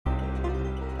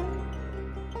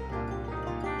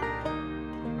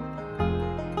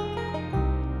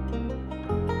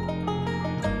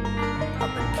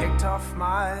kicked off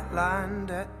my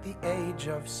land at the age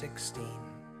of 16,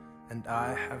 and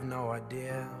I have no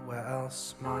idea where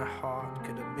else my heart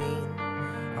could have been.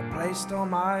 I placed all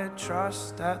my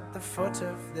trust at the foot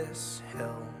of this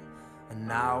hill, and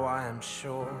now I am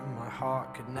sure my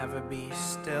heart could never be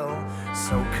still.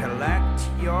 So collect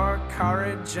your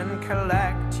courage and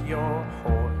collect your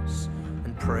horse,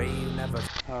 and pray you never...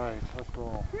 Alright, let's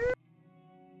roll.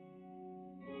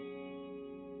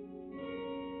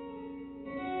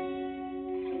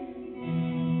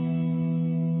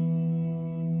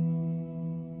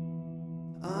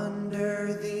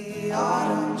 Under the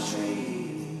autumn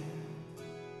tree,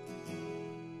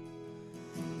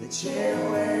 the chair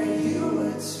where you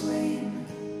would swing,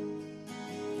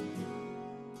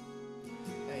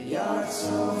 a yard so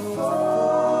full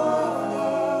of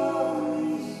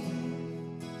glories,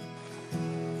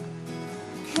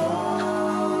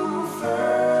 comfort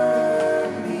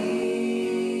me,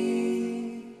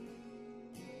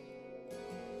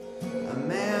 a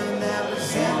man that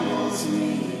resembles me,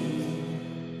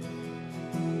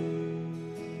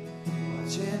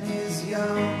 watching his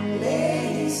young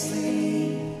lady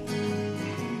sleep.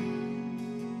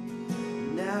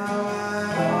 Now I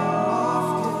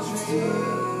often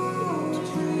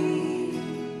dream,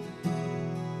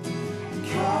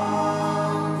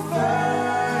 comfort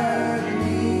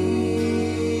me.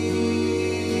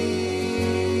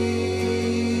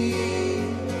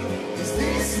 Is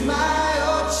this my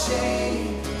old chain?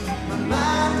 My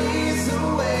mind is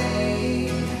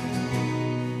away.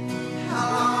 How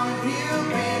long have you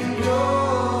been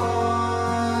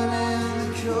gone? And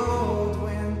the cold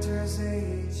winter's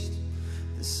aged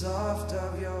the soft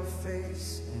of your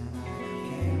face, and I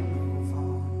can't move on.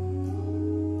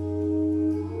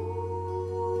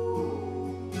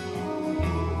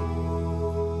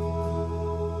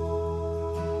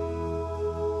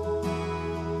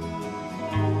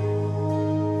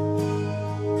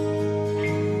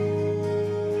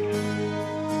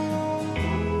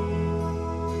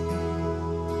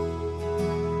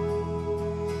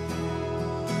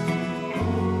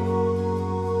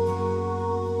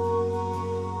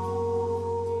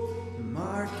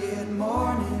 Market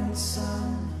morning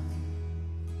sun,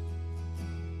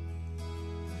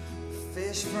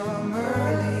 fish from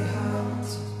early hunt.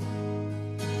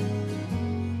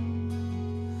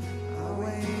 I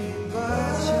wait,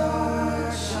 but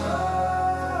you're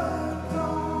shut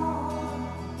gone.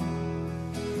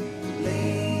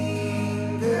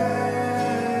 Linger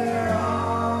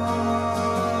on.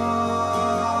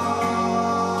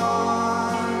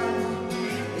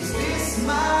 Is this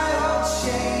my old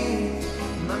shame?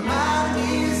 My mind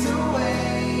is away.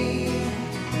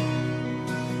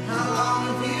 How long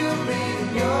have you been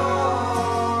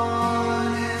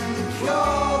gone? And the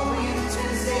cold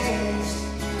winter's aged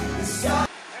the sun.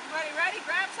 Everybody ready?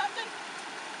 Grab something.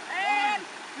 And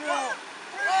go.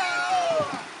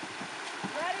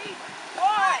 Ready?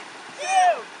 1,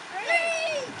 2, 3.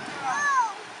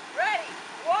 Ready?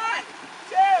 1,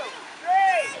 2, 3.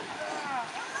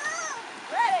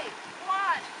 Ready?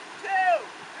 1, 2,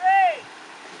 3.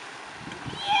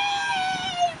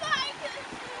 Yay! My goodness!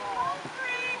 All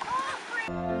three! All three!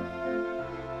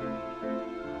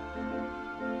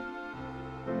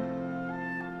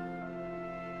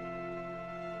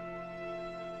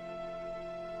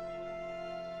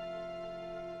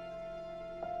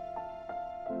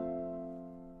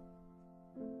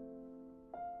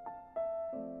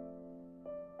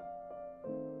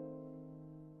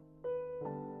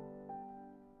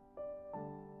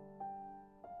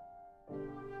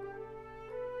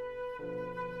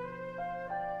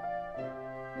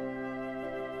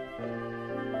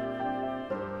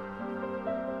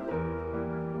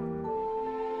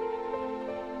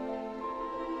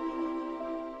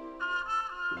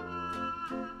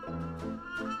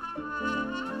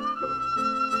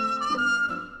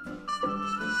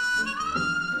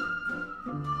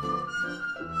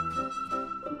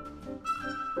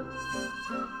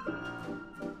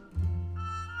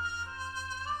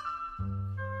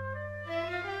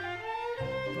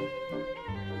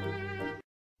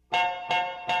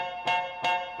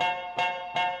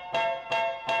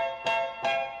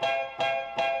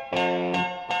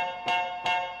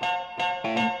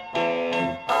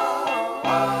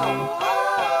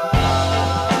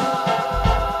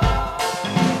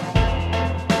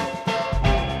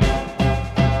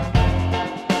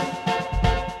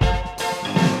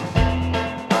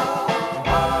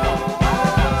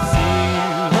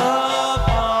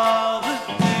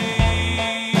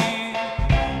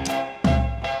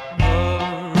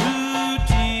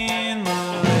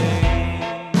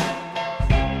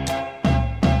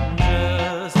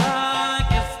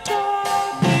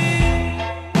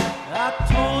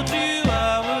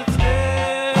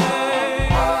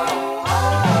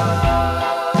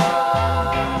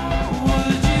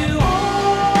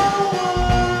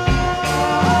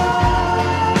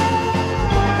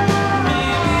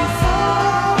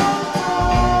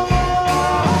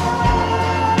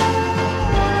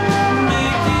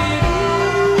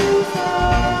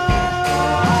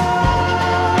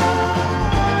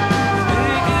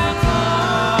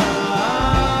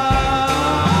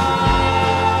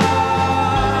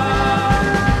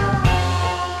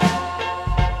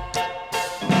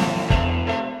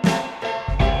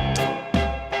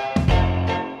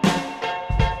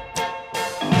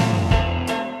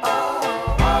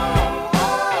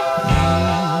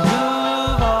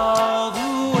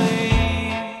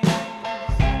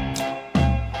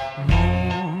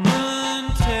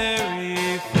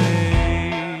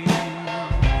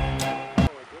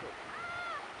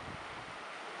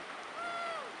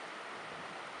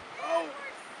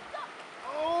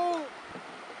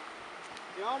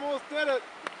 almost did it.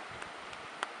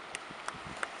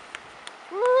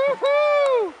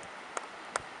 Woohoo!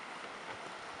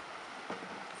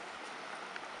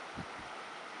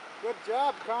 Good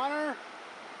job, Connor.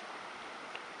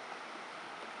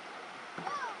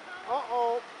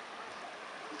 Uh-oh.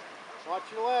 Watch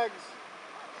your legs.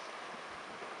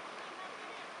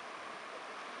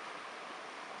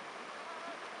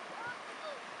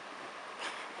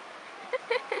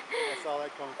 I saw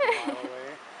that coming from a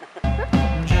mile away.